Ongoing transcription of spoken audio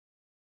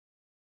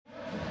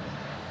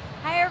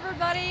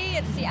everybody.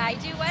 It's the I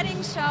Do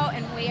Wedding Show,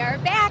 and we are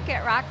back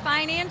at Rock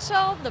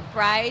Financial, the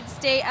Brides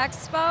Day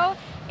Expo.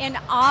 And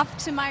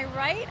off to my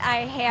right,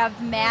 I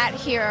have Matt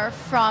here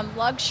from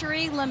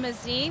Luxury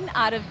Limousine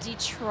out of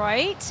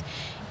Detroit.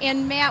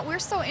 And Matt, we're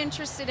so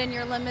interested in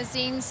your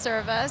limousine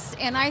service,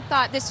 and I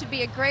thought this would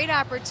be a great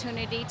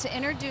opportunity to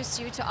introduce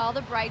you to all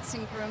the brides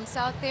and grooms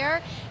out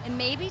there and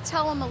maybe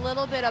tell them a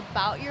little bit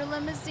about your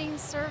limousine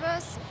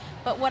service.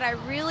 But what I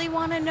really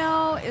want to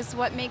know is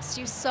what makes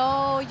you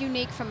so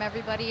unique from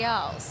everybody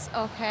else,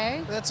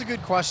 okay? That's a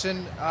good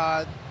question.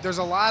 There's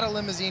a lot of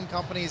limousine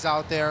companies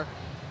out there,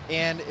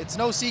 and it's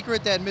no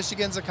secret that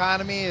Michigan's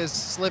economy is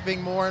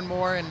slipping more and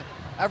more, and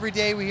every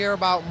day we hear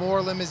about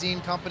more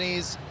limousine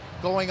companies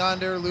going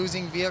under,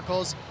 losing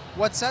vehicles.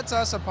 What sets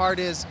us apart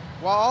is,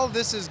 while all of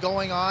this is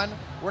going on,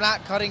 we're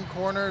not cutting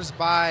corners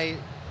by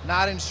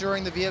not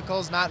insuring the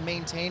vehicles, not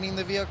maintaining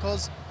the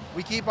vehicles.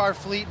 We keep our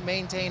fleet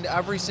maintained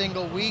every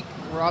single week.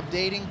 We're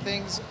updating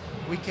things.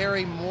 We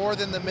carry more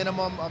than the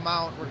minimum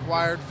amount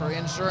required for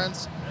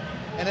insurance.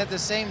 And at the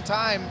same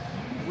time,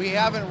 we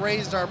haven't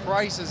raised our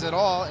prices at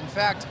all. In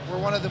fact, we're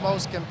one of the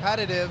most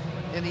competitive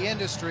in the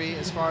industry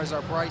as far as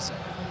our pricing.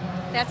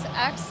 That's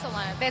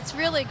excellent. That's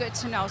really good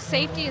to know.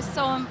 Safety is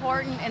so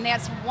important, and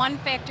that's one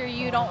factor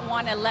you don't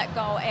want to let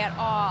go at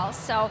all.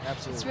 So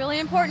Absolutely. It's really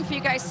important for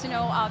you guys to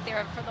know out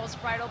there for those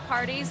bridal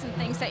parties and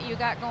things that you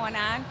got going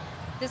on.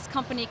 This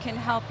company can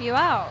help you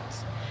out.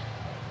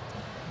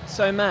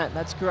 So Matt,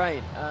 that's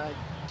great.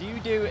 Do you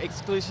do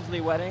exclusively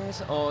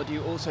weddings, or do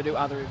you also do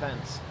other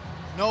events?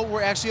 No,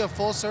 we're actually a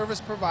full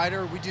service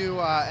provider. We do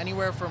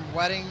anywhere from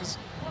weddings,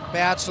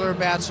 bachelor,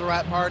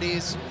 bachelorette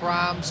parties,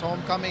 proms,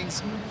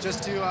 homecomings,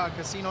 just to a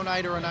casino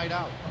night or a night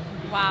out.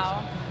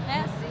 Wow.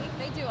 Yeah, see,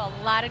 they do a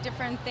lot of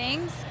different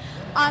things.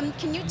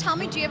 Can you tell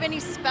me, do you have any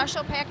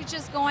special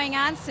packages going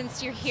on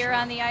since you're here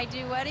on the I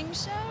Do Wedding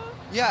Show?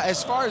 Yeah,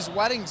 as far as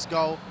weddings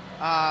go,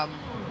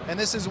 and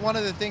this is one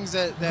of the things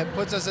that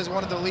puts us as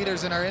one of the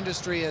leaders in our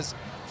industry, is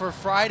for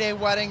Friday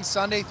weddings,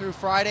 Sunday through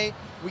Friday,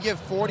 we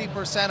give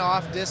 40%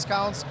 off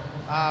discounts,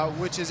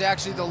 which is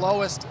actually the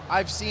lowest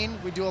I've seen.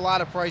 We do a lot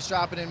of price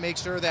shopping and make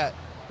sure that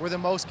we're the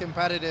most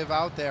competitive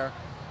out there.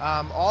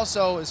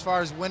 Also, as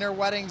far as winter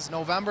weddings,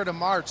 November to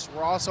March,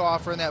 we're also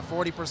offering that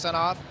 40%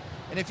 off.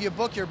 And if you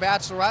book your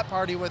bachelorette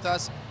party with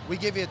us, we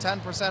give you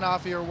 10%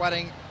 off of your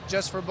wedding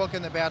just for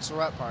booking the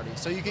bachelorette party.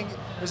 So you can,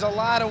 there's a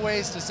lot of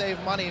ways to save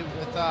money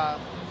with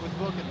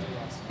booking through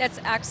us. That's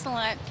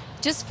excellent.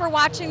 Just for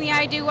watching the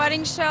I Do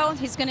Wedding Show,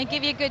 he's going to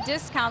give you a good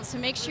discount, so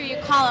make sure you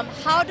call him.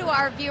 How do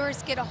our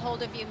viewers get a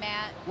hold of you,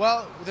 Matt?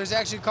 Well, there's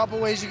actually a couple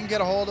ways you can get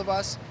a hold of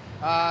us.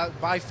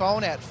 By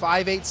phone at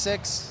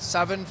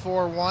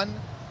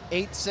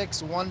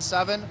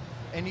 586-741-8617.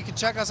 And you can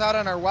check us out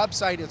on our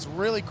website. It's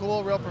really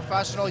cool, real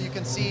professional. You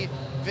can see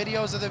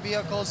videos of the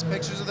vehicles,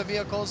 pictures of the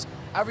vehicles.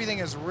 Everything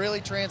is really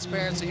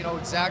transparent, so you know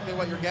exactly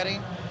what you're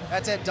getting.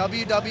 That's at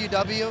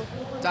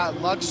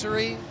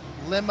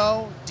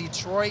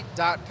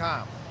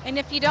www.luxurylimodetroit.com. And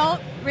if you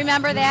don't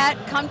remember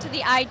that, come to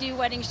the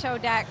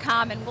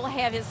idoweddingshow.com and we'll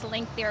have his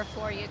link there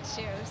for you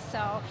too.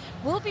 So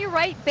we'll be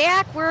right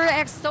back.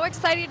 We're so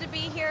excited to be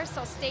here,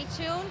 so stay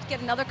tuned,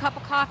 get another cup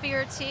of coffee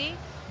or tea,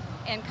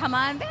 and come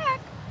on back.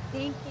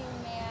 Thank you,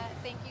 Matt.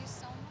 Thank you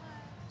so much.